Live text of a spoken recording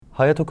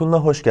Hayat Okulu'na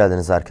hoş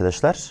geldiniz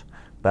arkadaşlar.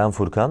 Ben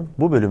Furkan.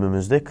 Bu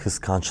bölümümüzde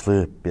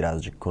kıskançlığı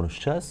birazcık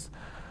konuşacağız.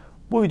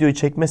 Bu videoyu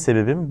çekme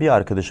sebebim bir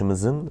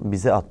arkadaşımızın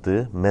bize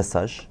attığı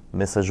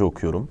mesajı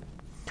okuyorum.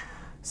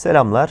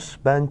 Selamlar,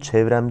 ben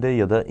çevremde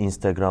ya da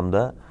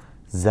Instagram'da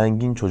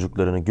zengin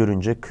çocuklarını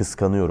görünce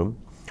kıskanıyorum.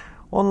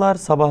 Onlar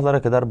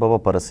sabahlara kadar baba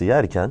parası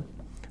yerken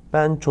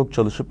ben çok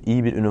çalışıp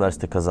iyi bir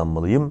üniversite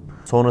kazanmalıyım.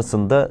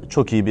 Sonrasında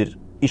çok iyi bir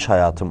iş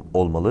hayatım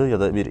olmalı ya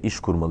da bir iş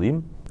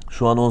kurmalıyım.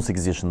 Şu an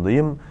 18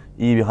 yaşındayım.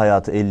 İyi bir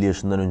hayatı 50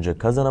 yaşından önce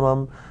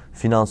kazanamam.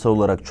 Finansal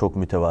olarak çok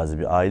mütevazi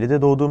bir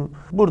ailede doğdum.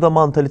 Burada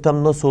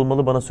mantalitem nasıl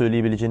olmalı, bana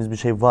söyleyebileceğiniz bir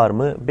şey var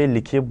mı?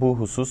 Belli ki bu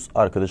husus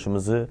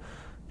arkadaşımızı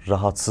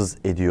rahatsız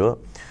ediyor.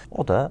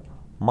 O da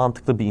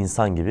mantıklı bir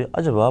insan gibi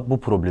acaba bu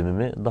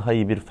problemimi daha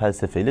iyi bir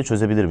felsefeyle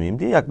çözebilir miyim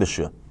diye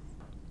yaklaşıyor.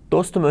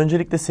 Dostum,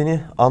 öncelikle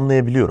seni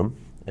anlayabiliyorum.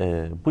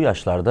 Bu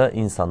yaşlarda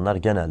insanlar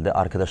genelde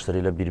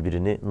arkadaşlarıyla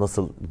birbirini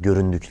nasıl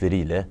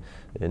göründükleriyle,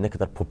 ne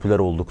kadar popüler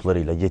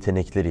olduklarıyla,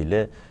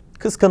 yetenekleriyle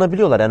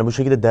kıskanabiliyorlar. Yani bu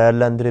şekilde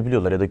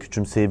değerlendirebiliyorlar ya da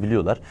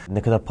küçümseyebiliyorlar.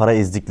 Ne kadar para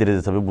ezdikleri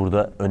de tabii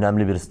burada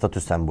önemli bir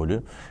statü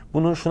sembolü.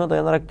 Bunu şuna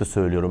dayanarak da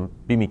söylüyorum.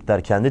 Bir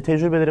miktar kendi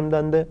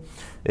tecrübelerimden de,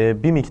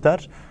 bir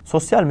miktar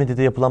sosyal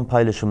medyada yapılan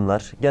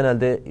paylaşımlar,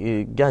 genelde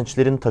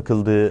gençlerin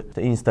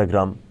takıldığı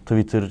Instagram,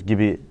 Twitter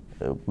gibi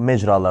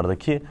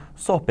mecralardaki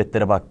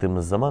sohbetlere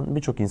baktığımız zaman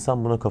birçok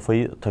insan buna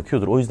kafayı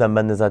takıyordur. O yüzden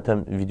ben de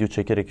zaten video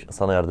çekerek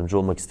sana yardımcı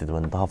olmak istedim.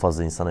 Hani daha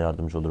fazla insana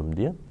yardımcı olurum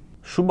diye.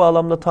 Şu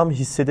bağlamda tam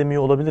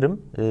hissedemiyor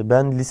olabilirim.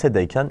 Ben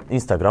lisedeyken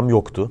Instagram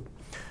yoktu.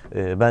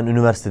 Ben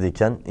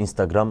üniversitedeyken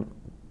Instagram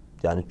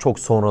yani çok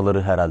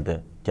sonraları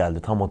herhalde geldi.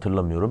 Tam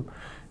hatırlamıyorum.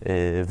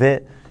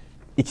 Ve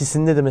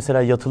ikisinde de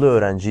mesela yatılı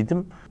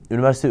öğrenciydim.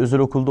 Üniversite özel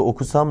okulda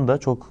okusam da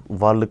çok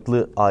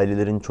varlıklı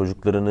ailelerin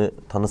çocuklarını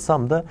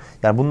tanısam da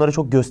yani bunları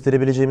çok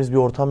gösterebileceğimiz bir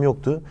ortam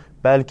yoktu.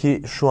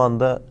 Belki şu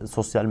anda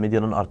sosyal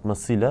medyanın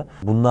artmasıyla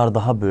bunlar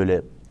daha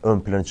böyle ön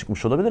plana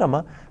çıkmış olabilir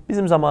ama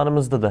bizim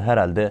zamanımızda da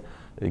herhalde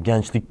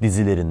gençlik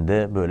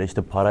dizilerinde böyle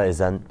işte para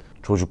ezen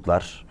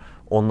çocuklar,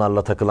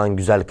 onlarla takılan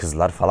güzel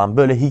kızlar falan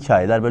böyle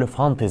hikayeler, böyle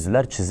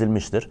fanteziler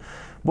çizilmiştir.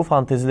 Bu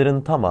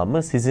fantezilerin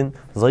tamamı sizin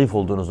zayıf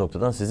olduğunuz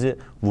noktadan sizi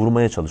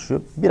vurmaya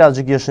çalışıyor.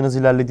 Birazcık yaşınız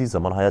ilerlediği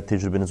zaman, hayat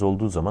tecrübeniz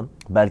olduğu zaman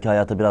belki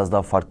hayata biraz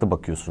daha farklı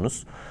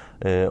bakıyorsunuz.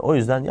 O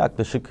yüzden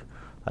yaklaşık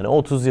hani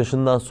 30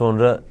 yaşından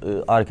sonra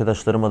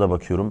arkadaşlarıma da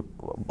bakıyorum,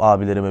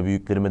 abilerime,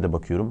 büyüklerime de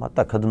bakıyorum,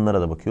 hatta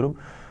kadınlara da bakıyorum.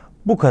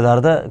 Bu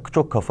kadar da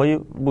çok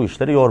kafayı bu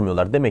işlere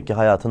yormuyorlar. Demek ki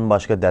hayatın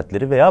başka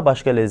dertleri veya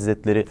başka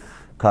lezzetleri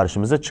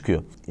karşımıza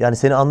çıkıyor. Yani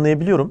seni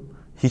anlayabiliyorum.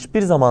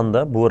 Hiçbir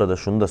zamanda, bu arada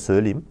şunu da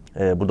söyleyeyim.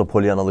 Burada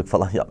polyanalık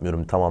falan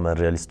yapmıyorum. Tamamen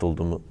realist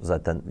olduğumu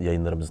zaten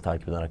yayınlarımızı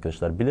takip eden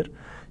arkadaşlar bilir.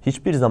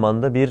 Hiçbir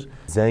zamanda bir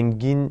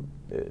zengin,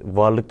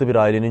 varlıklı bir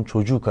ailenin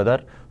çocuğu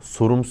kadar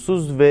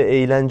sorumsuz ve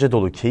eğlence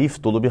dolu,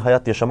 keyif dolu bir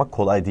hayat yaşamak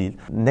kolay değil.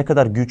 Ne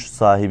kadar güç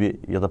sahibi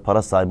ya da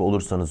para sahibi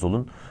olursanız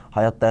olun,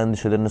 hayatta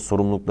endişeleriniz,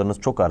 sorumluluklarınız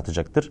çok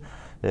artacaktır.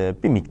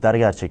 Bir miktar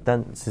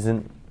gerçekten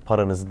sizin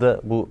paranızı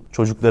da bu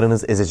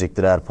çocuklarınız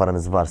ezecektir eğer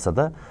paranız varsa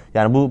da.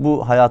 Yani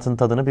bu hayatın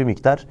tadını bir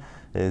miktar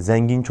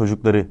zengin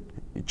çocukları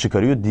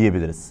çıkarıyor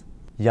diyebiliriz.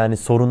 Yani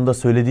sorunda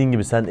söylediğin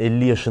gibi sen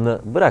 50 yaşını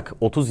bırak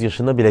 30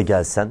 yaşına bile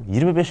gelsen,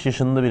 25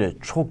 yaşında bile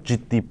çok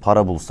ciddi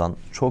para bulsan,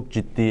 çok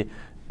ciddi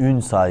ün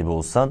sahibi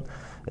olsan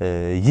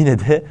yine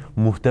de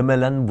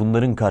muhtemelen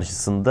bunların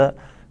karşısında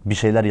bir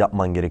şeyler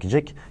yapman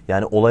gerekecek.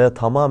 Yani olaya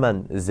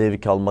tamamen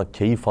zevk almak,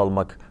 keyif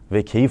almak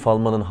ve keyif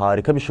almanın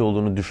harika bir şey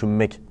olduğunu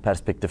düşünmek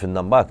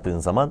perspektifinden baktığın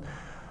zaman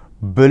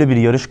böyle bir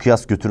yarış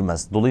kıyas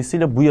götürmez.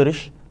 Dolayısıyla bu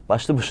yarış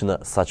başlı başına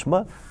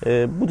saçma.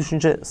 Bu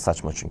düşünce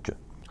saçma çünkü.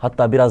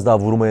 Hatta biraz daha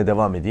vurmaya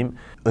devam edeyim.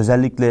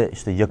 Özellikle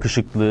işte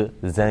yakışıklı,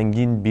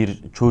 zengin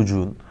bir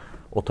çocuğun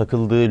o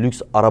takıldığı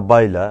lüks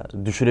arabayla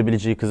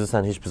düşürebileceği kızı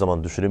sen hiçbir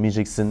zaman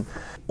düşüremeyeceksin.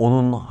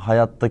 Onun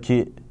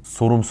hayattaki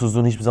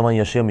sorumsuzluğunu hiçbir zaman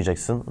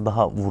yaşayamayacaksın.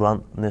 Daha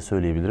vuran ne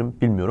söyleyebilirim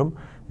bilmiyorum.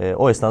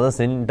 O esnada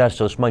senin ders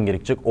çalışman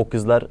gerekecek. O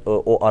kızlar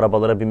o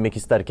arabalara binmek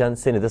isterken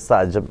seni de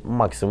sadece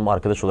maksimum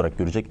arkadaş olarak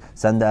görecek.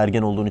 Sen de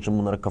ergen olduğun için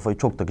bunlara kafayı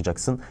çok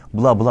takacaksın.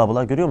 Bla bla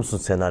bla, görüyor musun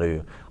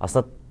senaryoyu?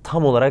 Aslında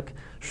tam olarak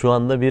şu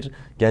anda bir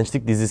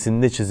gençlik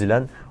dizisinde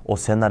çizilen o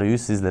senaryoyu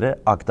sizlere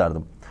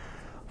aktardım.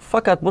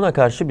 Fakat buna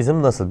karşı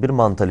bizim nasıl bir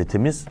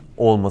mantalitemiz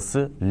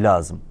olması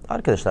lazım?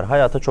 Arkadaşlar,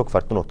 hayata çok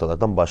farklı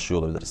noktalardan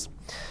başlıyor olabiliriz.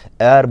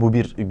 Eğer bu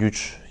bir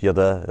güç ya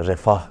da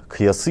refah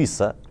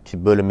kıyasıysa,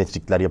 ki böyle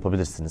metrikler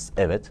yapabilirsiniz,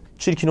 evet.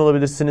 Çirkin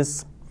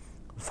olabilirsiniz,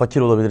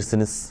 fakir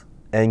olabilirsiniz,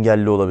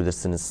 engelli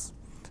olabilirsiniz.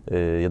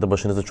 Ya da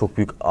başınızda çok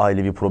büyük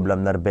ailevi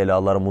problemler,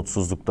 belalar,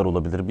 mutsuzluklar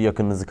olabilir. Bir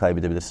yakınınızı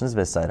kaybedebilirsiniz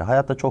vesaire.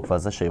 Hayatta çok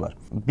fazla şey var.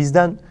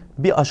 Bizden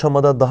bir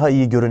aşamada daha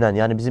iyi görünen,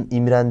 yani bizim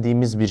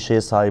imrendiğimiz bir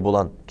şeye sahip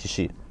olan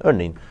kişi,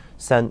 örneğin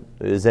sen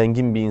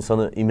zengin bir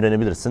insanı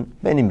imrenebilirsin.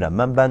 Ben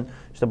imrenmem. Ben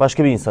işte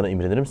başka bir insana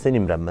imrenirim. Sen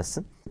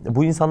imrenmezsin.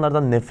 Bu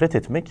insanlardan nefret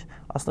etmek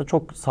aslında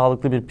çok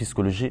sağlıklı bir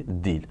psikoloji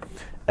değil.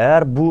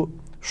 Eğer bu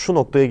şu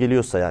noktaya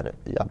geliyorsa, yani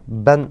ya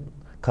ben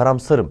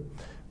karamsarım,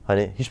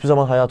 hani hiçbir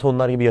zaman hayatı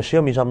onlar gibi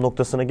yaşayamayacağım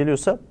noktasına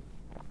geliyorsa,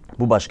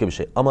 Bu başka bir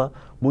şey. Ama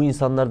bu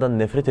insanlardan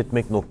nefret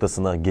etmek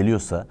noktasına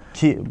geliyorsa,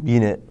 ki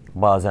yine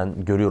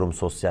bazen görüyorum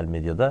sosyal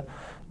medyada,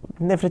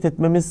 nefret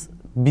etmemiz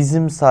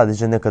bizim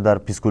sadece ne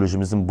kadar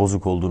psikolojimizin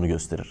bozuk olduğunu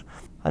gösterir.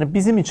 Hani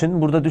bizim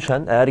için burada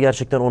düşen, eğer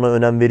gerçekten ona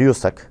önem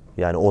veriyorsak,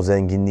 yani o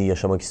zenginliği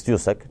yaşamak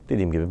istiyorsak,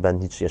 dediğim gibi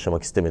ben hiç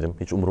yaşamak istemedim,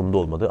 hiç umurumda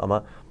olmadı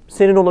ama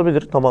senin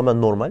olabilir,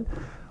 tamamen normal.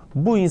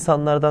 Bu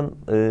insanlardan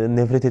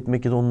nefret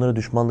etmek ya da onlara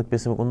düşmanlık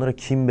beslemek, onlara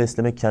kin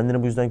beslemek,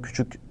 kendini bu yüzden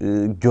küçük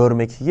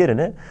görmek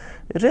yerine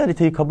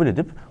realiteyi kabul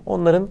edip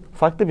onların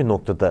farklı bir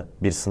noktada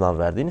bir sınav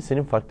verdiğini,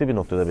 senin farklı bir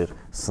noktada bir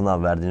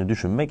sınav verdiğini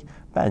düşünmek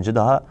bence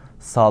daha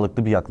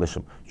sağlıklı bir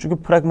yaklaşım. Çünkü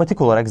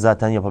pragmatik olarak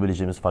zaten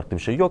yapabileceğimiz farklı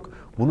bir şey yok.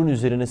 Bunun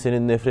üzerine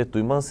senin nefret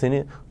duyman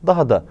seni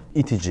daha da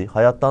itici,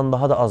 hayattan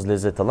daha da az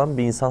lezzet alan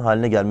bir insan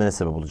haline gelmene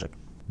sebep olacak.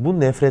 Bu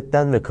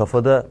nefretten ve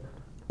kafada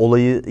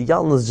olayı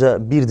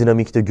yalnızca bir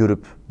dinamikte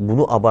görüp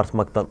bunu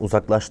abartmaktan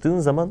uzaklaştığın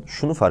zaman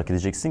şunu fark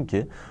edeceksin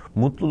ki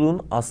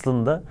mutluluğun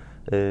aslında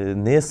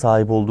neye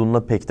sahip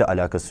olduğunla pek de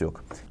alakası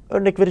yok.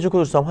 Örnek verecek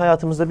olursam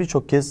hayatımızda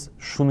birçok kez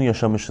şunu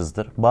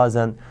yaşamışızdır.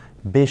 Bazen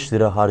 5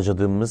 lira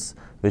harcadığımız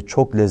ve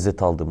çok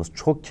lezzet aldığımız,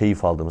 çok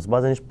keyif aldığımız,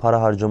 bazen hiç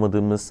para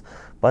harcamadığımız,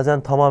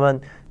 bazen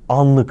tamamen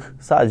anlık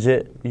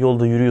sadece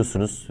yolda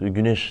yürüyorsunuz,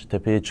 güneş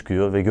tepeye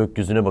çıkıyor ve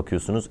gökyüzüne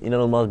bakıyorsunuz.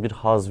 İnanılmaz bir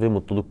haz ve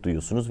mutluluk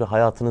duyuyorsunuz ve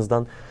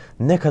hayatınızdan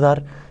ne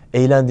kadar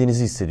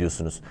eğlendiğinizi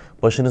hissediyorsunuz.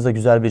 Başınızda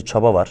güzel bir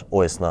çaba var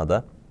o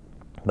esnada.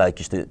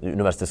 Belki işte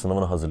üniversite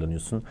sınavına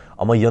hazırlanıyorsun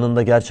ama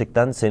yanında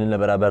gerçekten seninle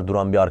beraber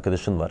duran bir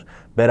arkadaşın var.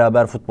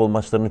 Beraber futbol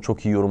maçlarını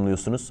çok iyi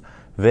yorumluyorsunuz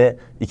ve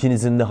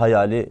ikinizin de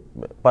hayali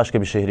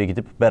başka bir şehre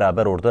gidip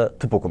beraber orada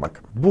tıp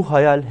okumak. Bu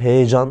hayal,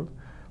 heyecan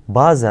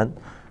bazen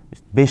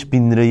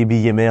 5.000 lirayı bir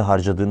yemeğe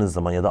harcadığınız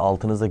zaman ya da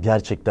altınızda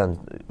gerçekten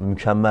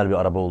mükemmel bir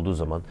araba olduğu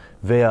zaman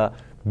veya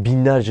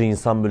binlerce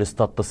insan böyle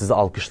statta sizi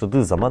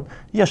alkışladığı zaman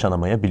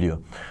yaşanamayabiliyor.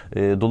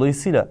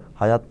 Dolayısıyla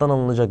hayattan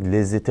alınacak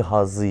lezzeti,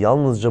 hazzı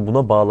yalnızca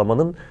buna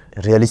bağlamanın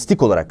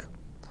realistik olarak,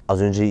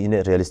 az önce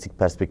yine realistik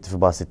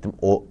perspektifi bahsettim.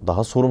 O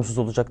daha sorumsuz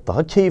olacak,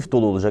 daha keyif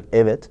dolu olacak,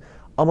 evet.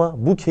 Ama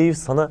bu keyif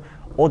sana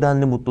o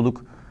denli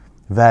mutluluk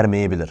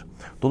vermeyebilir.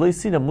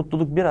 Dolayısıyla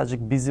mutluluk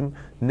birazcık bizim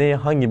neye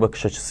hangi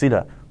bakış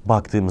açısıyla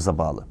baktığımıza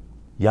bağlı.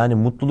 Yani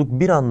mutluluk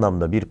bir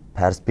anlamda bir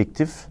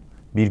perspektif,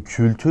 bir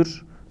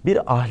kültür,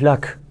 bir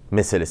ahlak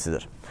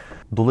meselesidir.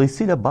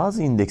 Dolayısıyla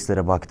bazı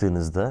indekslere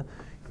baktığınızda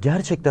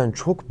gerçekten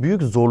çok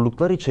büyük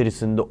zorluklar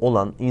içerisinde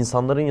olan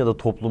insanların ya da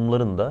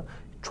toplumların da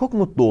çok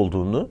mutlu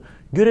olduğunu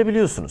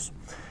görebiliyorsunuz.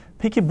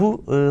 Peki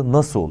bu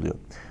nasıl oluyor?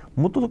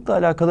 Mutlulukla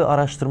alakalı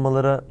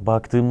araştırmalara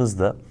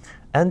baktığımızda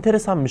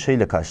enteresan bir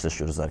şeyle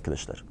karşılaşıyoruz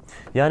arkadaşlar.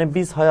 Yani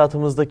biz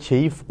hayatımızda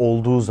keyif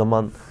olduğu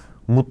zaman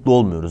mutlu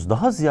olmuyoruz.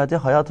 Daha ziyade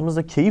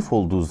hayatımızda keyif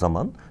olduğu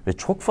zaman ve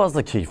çok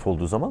fazla keyif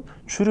olduğu zaman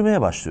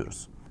çürümeye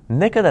başlıyoruz.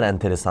 Ne kadar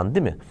enteresan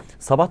değil mi?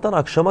 Sabahtan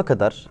akşama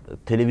kadar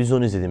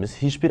televizyon izlediğimiz,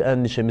 hiçbir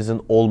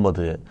endişemizin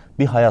olmadığı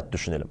bir hayat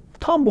düşünelim.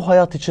 Tam bu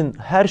hayat için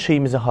her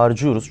şeyimizi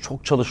harcıyoruz,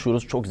 çok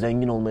çalışıyoruz, çok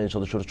zengin olmaya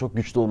çalışıyoruz, çok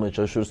güçlü olmaya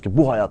çalışıyoruz ki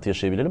bu hayatı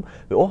yaşayabilelim.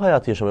 Ve o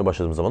hayatı yaşamaya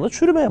başladığımız zaman da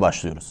çürümeye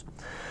başlıyoruz.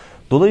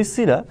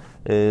 Dolayısıyla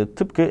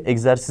tıpkı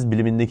egzersiz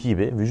bilimindeki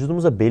gibi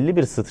vücudumuza belli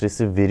bir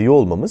stresi veriyor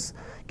olmamız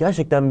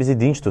gerçekten bizi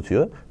dinç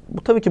tutuyor.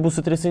 Bu tabii ki bu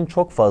stresin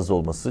çok fazla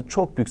olması,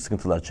 çok büyük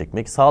sıkıntılar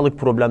çekmek, sağlık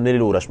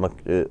problemleriyle uğraşmak,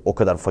 o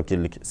kadar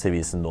fakirlik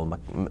seviyesinde olmak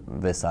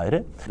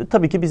vesaire.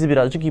 Tabii ki bizi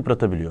birazcık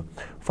yıpratabiliyor.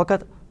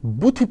 Fakat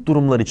bu tip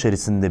durumlar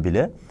içerisinde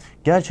bile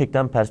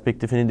gerçekten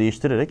perspektifini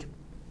değiştirerek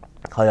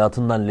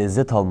hayatından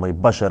lezzet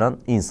almayı başaran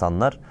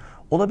insanlar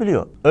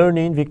olabiliyor.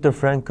 Örneğin Viktor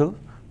Frankl,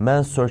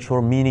 Man's Search for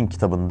Meaning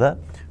kitabında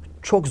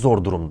çok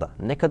zor durumda.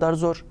 Ne kadar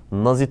zor?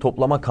 Nazi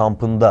toplama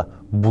kampında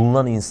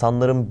bulunan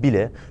insanların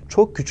bile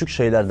çok küçük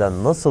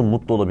şeylerden nasıl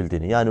mutlu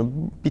olabildiğini, yani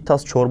bir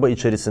tas çorba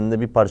içerisinde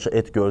bir parça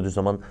et gördüğü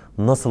zaman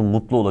nasıl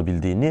mutlu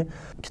olabildiğini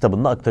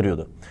kitabında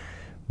aktarıyordu.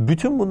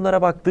 Bütün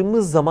bunlara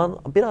baktığımız zaman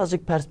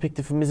birazcık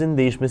perspektifimizin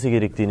değişmesi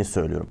gerektiğini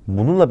söylüyorum.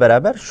 Bununla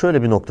beraber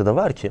şöyle bir noktada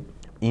var ki,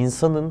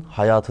 insanın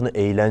hayatını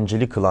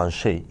eğlenceli kılan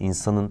şey,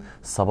 insanın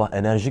sabah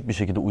enerjik bir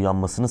şekilde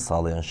uyanmasını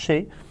sağlayan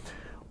şey,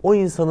 o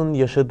insanın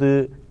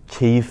yaşadığı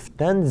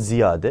keyiften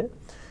ziyade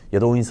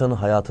ya da o insanın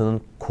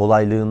hayatının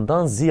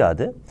kolaylığından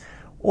ziyade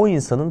o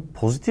insanın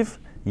pozitif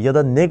ya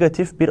da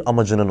negatif bir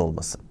amacının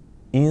olması.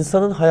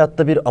 İnsanın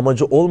hayatta bir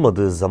amacı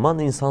olmadığı zaman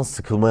insan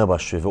sıkılmaya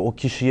başlıyor ve o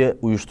kişiye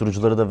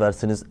uyuşturucuları da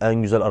verseniz, en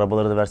güzel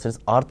arabaları da verseniz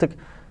artık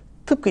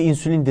tıpkı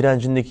insülin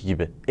direncindeki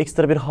gibi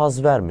ekstra bir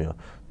haz vermiyor.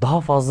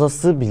 Daha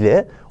fazlası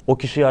bile o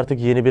kişiye artık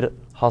yeni bir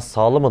haz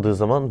sağlamadığı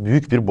zaman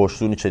büyük bir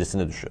boşluğun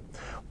içerisine düşüyor.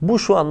 Bu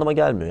şu anlama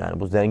gelmiyor, yani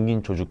bu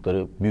zengin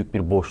çocukları büyük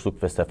bir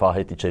boşluk ve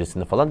sefahet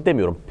içerisinde falan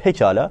demiyorum.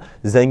 Pekala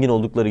zengin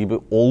oldukları gibi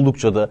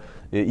oldukça da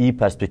iyi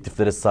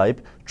perspektiflere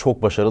sahip,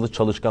 çok başarılı,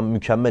 çalışkan,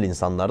 mükemmel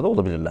insanlar da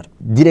olabilirler.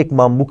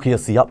 Direktman bu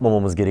kıyası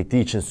yapmamamız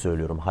gerektiği için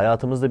söylüyorum.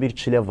 Hayatımızda bir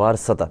çile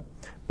varsa da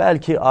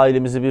belki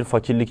ailemizi bir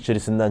fakirlik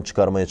içerisinden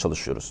çıkarmaya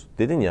çalışıyoruz.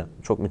 Dedin ya,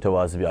 çok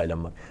mütevazi bir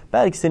ailem var.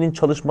 Belki senin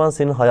çalışman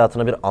senin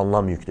hayatına bir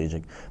anlam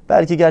yükleyecek.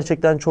 Belki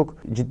gerçekten çok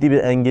ciddi bir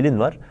engelin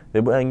var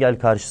ve bu engel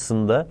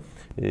karşısında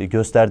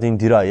gösterdiğin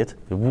dirayet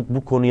ve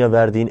bu konuya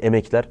verdiğin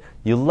emekler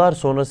yıllar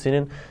sonra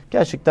senin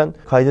gerçekten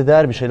kayda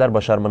değer bir şeyler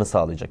başarmanı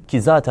sağlayacak.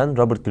 Ki zaten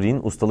Robert Greene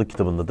ustalık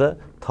kitabında da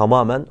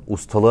tamamen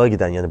ustalığa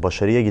giden, yani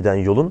başarıya giden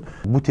yolun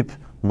bu tip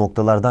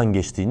noktalardan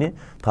geçtiğini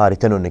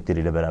tarihten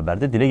örnekleriyle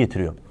beraber de dile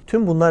getiriyor.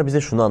 Tüm bunlar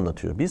bize şunu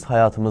anlatıyor. Biz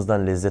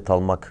hayatımızdan lezzet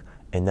almak,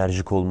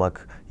 enerjik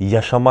olmak,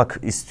 yaşamak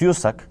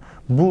istiyorsak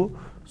bu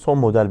son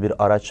model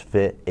bir araç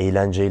ve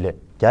eğlenceyle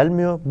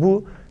gelmiyor.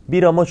 Bu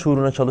bir amaç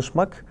uğruna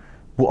çalışmak.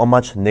 Bu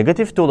amaç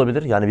negatif de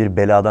olabilir. Yani bir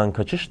beladan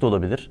kaçış da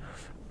olabilir.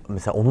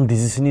 Mesela onun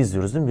dizisini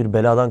izliyoruz değil mi? Bir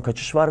beladan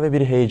kaçış var ve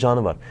bir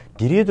heyecanı var.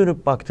 Geriye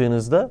dönüp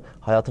baktığınızda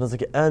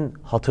hayatınızdaki en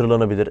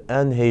hatırlanabilir,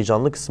 en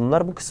heyecanlı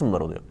kısımlar bu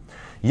kısımlar oluyor.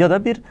 Ya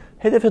da bir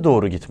hedefe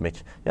doğru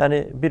gitmek.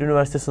 Yani bir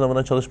üniversite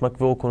sınavına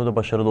çalışmak ve o konuda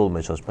başarılı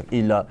olmaya çalışmak.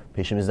 İlla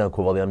peşimizden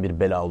kovalayan bir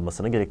bela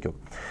olmasına gerek yok.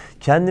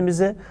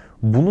 Kendimize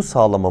bunu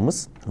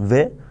sağlamamız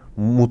ve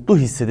mutlu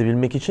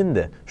hissedebilmek için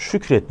de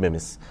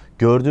şükretmemiz,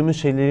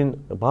 gördüğümüz şeylerin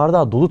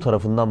bardağı dolu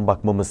tarafından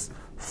bakmamız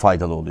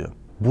faydalı oluyor.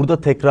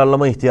 Burada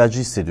tekrarlama ihtiyacı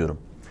hissediyorum.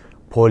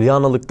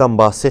 Polyanalıktan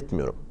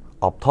bahsetmiyorum.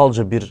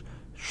 Aptalca bir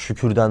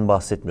şükürden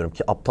bahsetmiyorum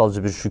ki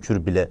aptalca bir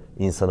şükür bile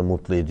insanı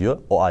mutlu ediyor.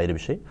 O ayrı bir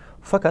şey.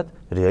 Fakat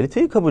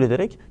realiteyi kabul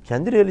ederek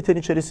kendi realitenin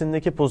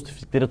içerisindeki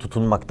pozitifliklere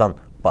tutunmaktan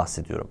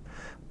bahsediyorum.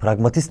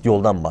 Pragmatist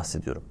yoldan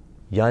bahsediyorum.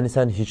 Yani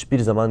sen hiçbir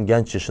zaman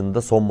genç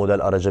yaşında son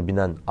model araca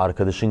binen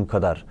arkadaşın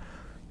kadar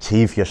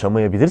keyif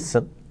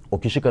yaşamayabilirsin. O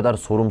kişi kadar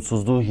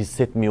sorumsuzluğu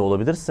hissetmiyor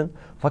olabilirsin.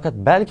 Fakat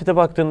belki de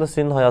baktığında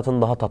senin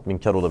hayatın daha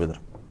tatminkar olabilir.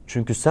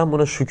 Çünkü sen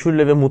buna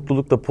şükürle ve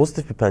mutlulukla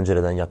pozitif bir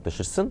pencereden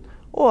yaklaşırsın.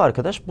 O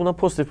arkadaş buna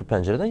pozitif bir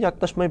pencereden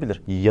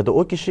yaklaşmayabilir. Ya da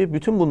o kişi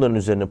bütün bunların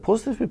üzerine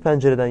pozitif bir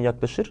pencereden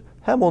yaklaşır.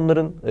 Hem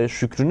onların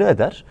şükrünü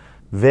eder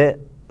ve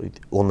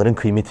onların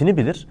kıymetini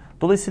bilir.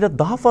 Dolayısıyla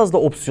daha fazla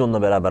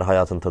opsiyonla beraber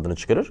hayatın tadını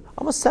çıkarır.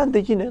 Ama sen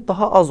de yine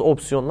daha az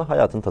opsiyonla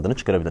hayatın tadını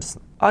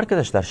çıkarabilirsin.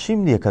 Arkadaşlar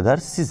şimdiye kadar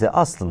size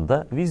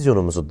aslında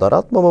vizyonumuzu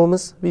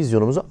daraltmamamız,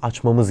 vizyonumuzu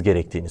açmamız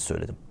gerektiğini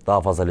söyledim.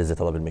 Daha fazla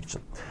lezzet alabilmek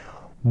için.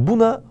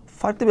 Buna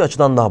farklı bir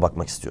açıdan daha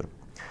bakmak istiyorum.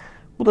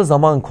 Bu da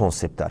zaman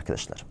konsepti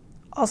arkadaşlar.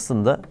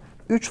 Aslında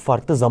 3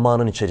 farklı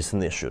zamanın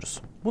içerisinde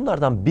yaşıyoruz.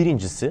 Bunlardan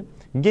birincisi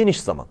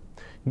geniş zaman.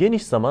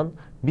 Geniş zaman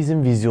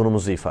bizim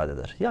vizyonumuzu ifade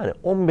eder. Yani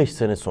 15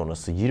 sene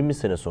sonrası, 20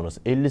 sene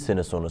sonrası, 50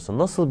 sene sonrası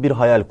nasıl bir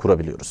hayal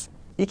kurabiliyoruz?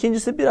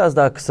 İkincisi biraz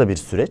daha kısa bir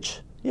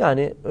süreç.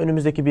 Yani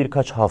önümüzdeki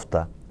birkaç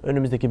hafta,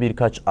 önümüzdeki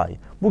birkaç ay.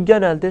 Bu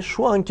genelde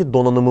şu anki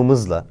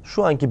donanımımızla,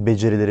 şu anki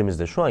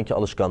becerilerimizle, şu anki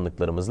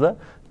alışkanlıklarımızla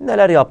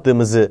neler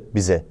yaptığımızı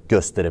bize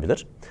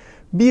gösterebilir.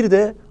 Bir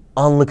de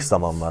anlık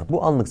zaman var.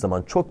 Bu anlık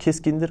zaman çok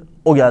keskindir.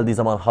 O geldiği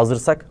zaman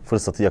hazırsak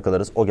fırsatı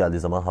yakalarız. O geldiği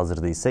zaman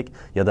hazır değilsek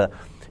ya da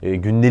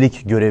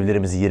gündelik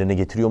görevlerimizi yerine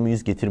getiriyor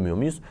muyuz, getirmiyor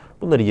muyuz?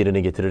 Bunları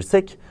yerine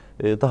getirirsek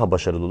daha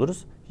başarılı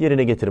oluruz.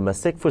 Yerine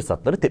getirmezsek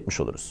fırsatları tepmiş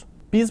oluruz.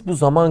 Biz bu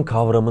zaman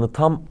kavramını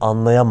tam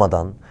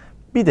anlayamadan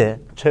bir de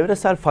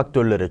çevresel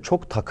faktörlere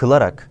çok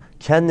takılarak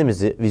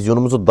kendimizi,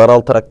 vizyonumuzu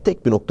daraltarak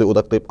tek bir noktaya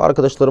odaklayıp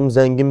arkadaşlarım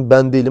zengin,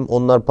 ben değilim,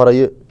 onlar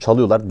parayı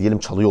çalıyorlar, diyelim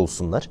çalıyor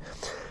olsunlar.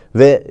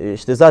 Ve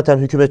işte zaten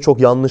hükümet çok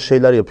yanlış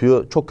şeyler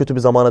yapıyor. Çok kötü bir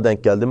zamana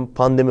denk geldim.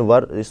 Pandemi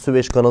var.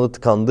 Süveyş kanalı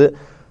tıkandı.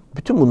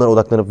 Bütün bunlara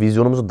odaklanıp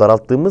vizyonumuzu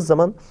daralttığımız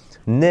zaman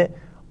ne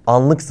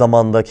anlık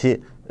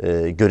zamandaki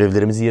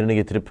görevlerimizi yerine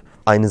getirip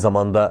aynı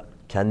zamanda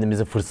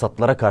kendimizi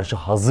fırsatlara karşı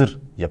hazır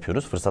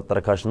yapıyoruz.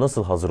 Fırsatlara karşı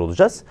nasıl hazır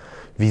olacağız?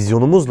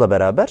 Vizyonumuzla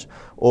beraber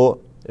o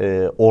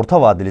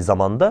orta vadeli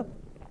zamanda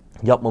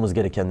yapmamız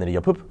gerekenleri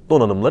yapıp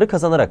donanımları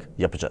kazanarak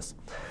yapacağız.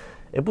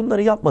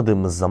 Bunları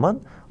yapmadığımız zaman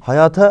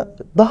hayata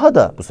daha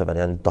da bu sefer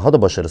yani daha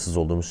da başarısız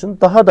olduğumuz için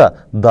daha da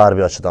dar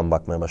bir açıdan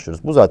bakmaya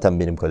başlıyoruz. Bu zaten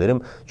benim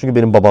kaderim. Çünkü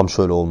benim babam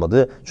şöyle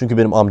olmadı. Çünkü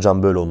benim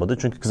amcam böyle olmadı.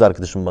 Çünkü kız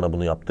arkadaşım bana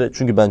bunu yaptı.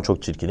 Çünkü ben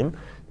çok çirkinim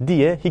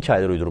diye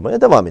hikayeler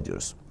uydurmaya devam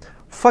ediyoruz.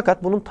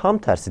 Fakat bunun tam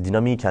tersi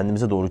dinamiği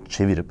kendimize doğru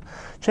çevirip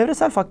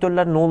çevresel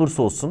faktörler ne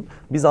olursa olsun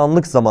biz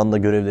anlık zamanda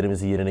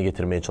görevlerimizi yerine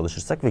getirmeye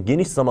çalışırsak ve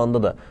geniş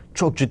zamanda da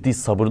çok ciddi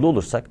sabırlı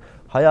olursak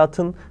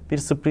hayatın bir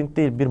sprint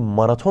değil bir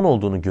maraton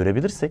olduğunu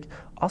görebilirsek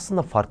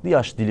aslında farklı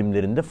yaş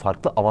dilimlerinde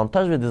farklı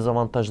avantaj ve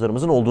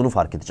dezavantajlarımızın olduğunu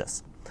fark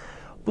edeceğiz.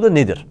 Bu da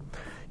nedir?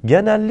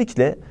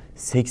 Genellikle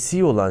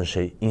seksi olan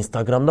şey,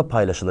 Instagram'da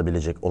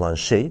paylaşılabilecek olan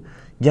şey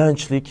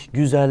gençlik,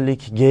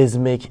 güzellik,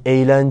 gezmek,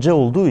 eğlence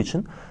olduğu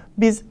için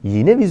biz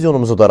yine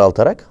vizyonumuzu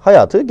daraltarak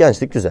hayatı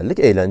gençlik, güzellik,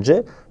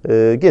 eğlence,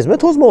 gezme,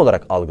 tozma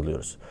olarak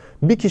algılıyoruz.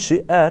 Bir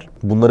kişi eğer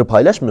bunları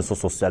paylaşmıyorsa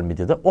sosyal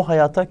medyada o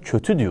hayata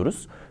kötü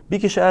diyoruz. Bir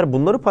kişi eğer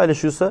bunları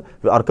paylaşıyorsa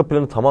ve arka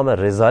planı tamamen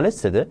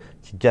rezaletse de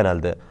ki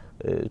genelde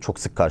çok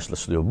sık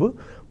karşılaşılıyor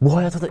bu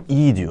hayata da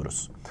iyi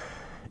diyoruz.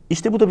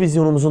 İşte bu da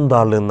vizyonumuzun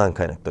darlığından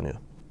kaynaklanıyor.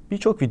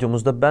 Birçok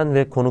videomuzda ben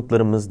ve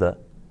konuklarımız da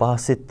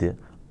bahsetti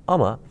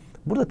ama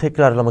burada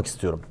tekrarlamak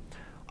istiyorum.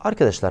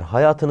 Arkadaşlar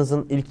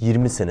hayatınızın ilk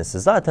 20 senesi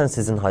zaten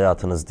sizin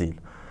hayatınız değil.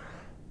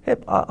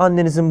 Hep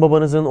annenizin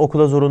babanızın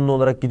okula zorunlu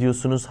olarak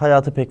gidiyorsunuz.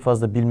 Hayatı pek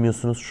fazla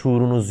bilmiyorsunuz.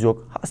 Şuurunuz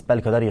yok.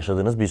 Hasbelkader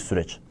yaşadığınız bir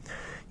süreç.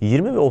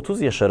 20 ve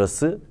 30 yaş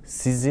arası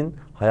sizin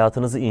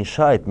hayatınızı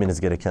inşa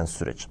etmeniz gereken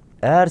süreç.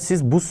 Eğer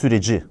siz bu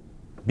süreci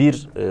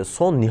bir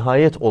son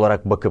nihayet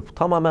olarak bakıp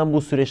tamamen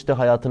bu süreçte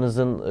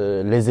hayatınızın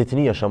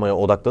lezzetini yaşamaya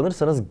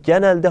odaklanırsanız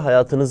genelde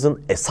hayatınızın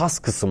esas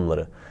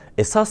kısımları,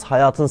 esas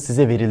hayatın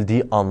size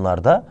verildiği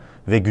anlarda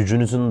ve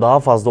gücünüzün daha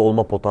fazla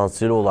olma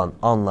potansiyeli olan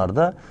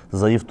anlarda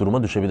zayıf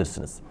duruma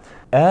düşebilirsiniz.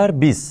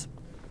 Eğer biz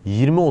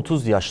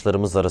 20-30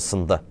 yaşlarımız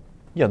arasında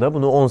ya da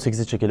bunu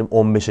 18'e çekelim,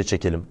 15'e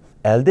çekelim,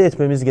 elde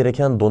etmemiz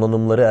gereken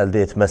donanımları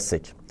elde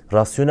etmezsek,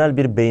 rasyonel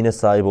bir beyne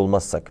sahip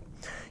olmazsak,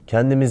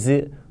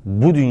 kendimizi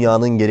bu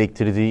dünyanın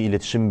gerektirdiği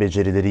iletişim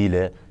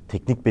becerileriyle,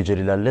 teknik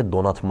becerilerle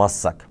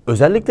donatmazsak,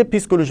 özellikle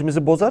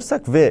psikolojimizi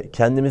bozarsak ve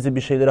kendimizi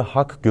bir şeylere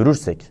hak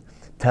görürsek,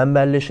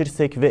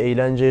 tembelleşirsek ve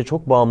eğlenceye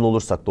çok bağımlı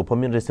olursak,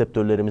 dopamin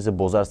reseptörlerimizi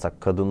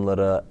bozarsak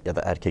kadınlara ya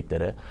da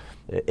erkeklere,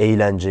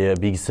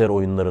 eğlenceye, bilgisayar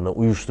oyunlarına,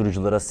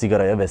 uyuşturuculara,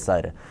 sigaraya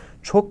vesaire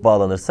çok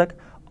bağlanırsak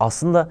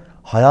aslında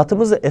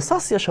hayatımızı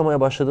esas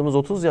yaşamaya başladığımız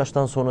 30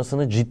 yaştan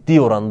sonrasını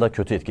ciddi oranda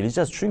kötü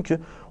etkileyeceğiz. Çünkü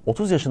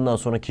 30 yaşından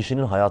sonra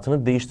kişinin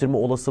hayatını değiştirme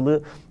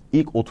olasılığı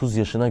ilk 30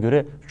 yaşına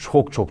göre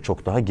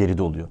çok daha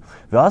geride oluyor.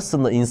 Ve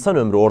aslında insan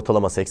ömrü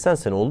ortalama 80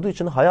 sene olduğu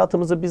için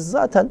hayatımızı biz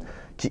zaten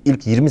ki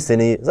ilk 20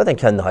 seneyi zaten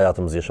kendi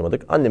hayatımızı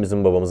yaşamadık.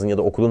 Annemizin, babamızın ya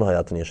da okulun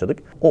hayatını yaşadık.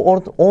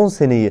 O 10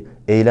 seneyi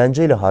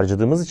eğlenceyle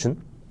harcadığımız için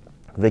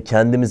ve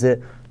kendimize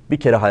bir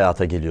kere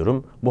hayata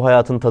geliyorum, bu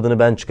hayatın tadını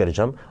ben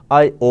çıkaracağım,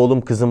 ay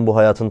oğlum kızım bu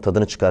hayatın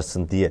tadını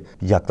çıkarsın diye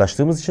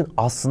yaklaştığımız için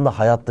aslında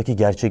hayattaki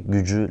gerçek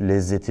gücü,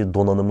 lezzeti,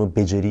 donanımı,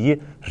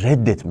 beceriyi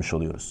reddetmiş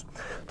oluyoruz.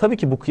 Tabii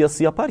ki bu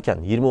kıyası yaparken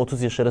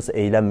 20-30 yaş arası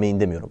eğlenmeyin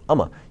demiyorum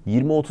ama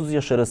 20-30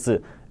 yaş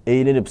arası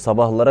eğlenip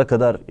sabahlara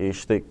kadar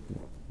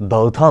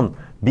dağıtan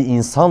bir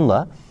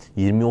insanla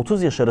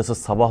 20-30 yaş arası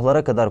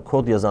sabahlara kadar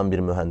kod yazan bir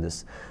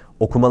mühendis,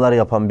 okumalar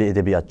yapan bir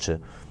edebiyatçı,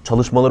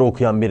 çalışmaları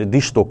okuyan bir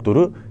diş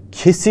doktoru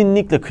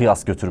kesinlikle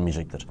kıyas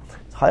götürmeyecektir.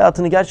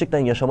 Hayatını gerçekten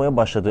yaşamaya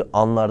başladığı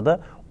anlarda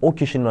o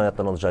kişinin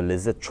hayattan alacağı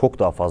lezzet çok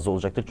daha fazla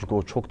olacaktır. Çünkü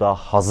o çok daha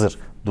hazır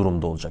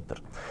durumda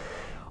olacaktır.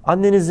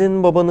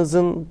 Annenizin,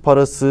 babanızın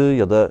parası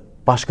ya da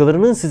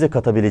başkalarının size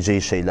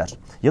katabileceği şeyler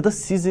ya da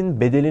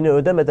sizin bedelini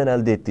ödemeden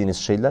elde ettiğiniz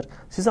şeyler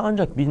sizi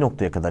ancak bir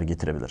noktaya kadar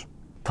getirebilir.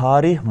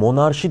 Tarih,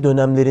 monarşi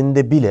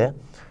dönemlerinde bile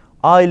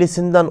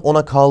ailesinden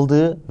ona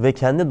kaldığı ve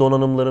kendi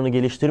donanımlarını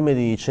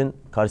geliştirmediği için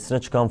karşısına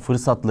çıkan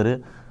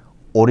fırsatları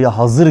oraya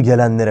hazır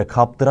gelenlere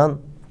kaptıran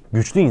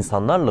güçlü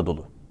insanlarla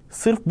dolu.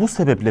 Sırf bu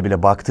sebeple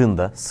bile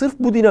baktığında, sırf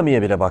bu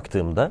dinamiğe bile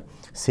baktığımda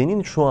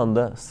senin şu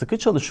anda sıkı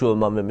çalışıyor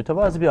olman ve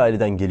mütevazı bir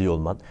aileden geliyor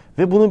olman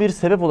ve bunu bir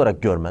sebep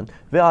olarak görmen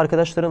ve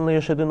arkadaşlarınla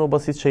yaşadığın o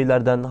basit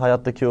şeylerden,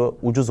 hayattaki o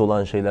ucuz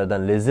olan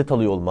şeylerden lezzet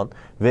alıyor olman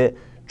ve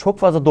çok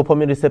fazla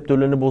dopamin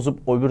reseptörlerini bozup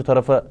o öbür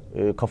tarafa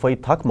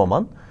kafayı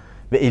takmaman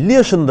ve 50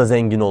 yaşında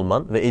zengin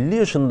olman ve 50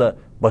 yaşında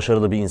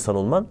başarılı bir insan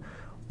olman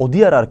o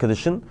diğer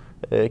arkadaşın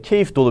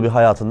keyif dolu bir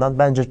hayatından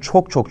bence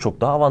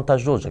çok daha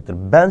avantajlı olacaktır.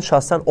 Ben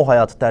şahsen o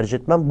hayatı tercih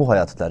etmem, bu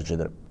hayatı tercih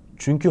ederim.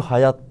 Çünkü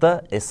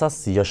hayatta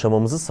esas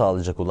yaşamamızı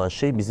sağlayacak olan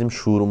şey bizim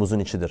şuurumuzun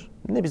içidir.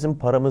 Ne bizim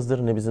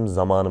paramızdır ne bizim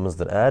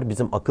zamanımızdır. Eğer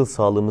bizim akıl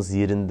sağlığımız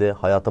yerinde,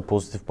 hayata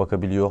pozitif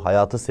bakabiliyor,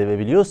 hayatı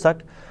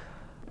sevebiliyorsak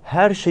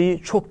her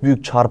şeyi çok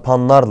büyük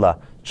çarpanlarla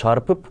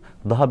çarpıp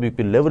daha büyük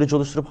bir leverage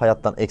oluşturup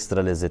hayattan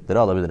ekstra lezzetleri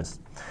alabiliriz.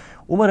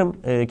 Umarım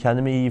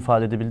kendimi iyi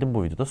ifade edebildim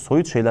bu videoda.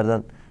 Soyut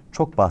şeylerden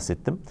çok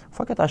bahsettim.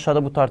 Fakat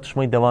aşağıda bu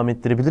tartışmayı devam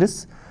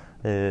ettirebiliriz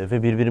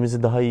ve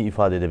birbirimizi daha iyi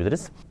ifade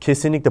edebiliriz.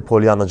 Kesinlikle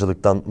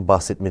polyanacılıktan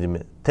bahsetmediğimi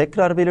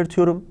tekrar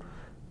belirtiyorum.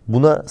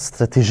 Buna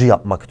strateji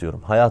yapmak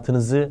diyorum.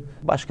 Hayatınızı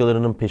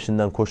başkalarının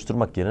peşinden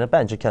koşturmak yerine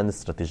bence kendi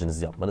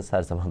stratejinizi yapmanız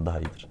her zaman daha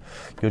iyidir.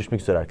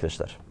 Görüşmek üzere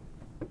arkadaşlar.